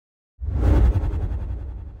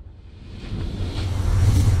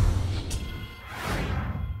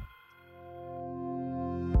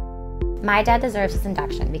My dad deserves his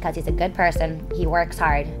induction because he's a good person, he works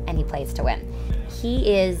hard, and he plays to win.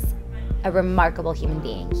 He is a remarkable human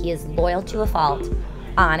being. He is loyal to a fault,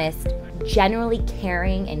 honest, generally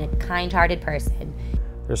caring, and a kind-hearted person.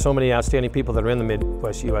 There's so many outstanding people that are in the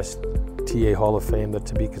Midwest USTA Hall of Fame that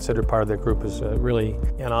to be considered part of that group is really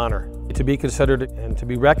an honor. To be considered and to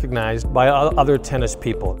be recognized by other tennis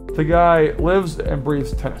people. The guy lives and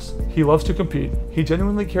breathes tennis. He loves to compete. He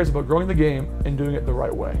genuinely cares about growing the game and doing it the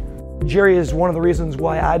right way. Jerry is one of the reasons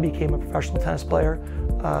why I became a professional tennis player.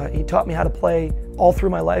 He taught me how to play all through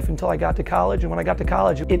my life until I got to college, and when I got to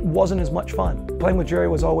college, it wasn't as much fun. Playing with Jerry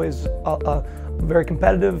was always very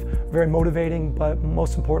competitive, very motivating, but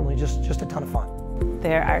most importantly, just a ton of fun.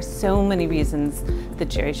 There are so many reasons that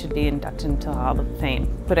Jerry should be inducted into the Hall of Fame,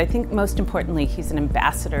 but I think most importantly, he's an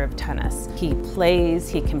ambassador of tennis. He plays,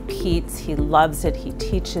 he competes, he loves it, he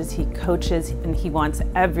teaches, he coaches, and he wants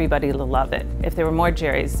everybody to love it. If there were more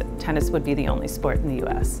Jerrys, tennis would be the only sport in the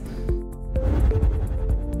US.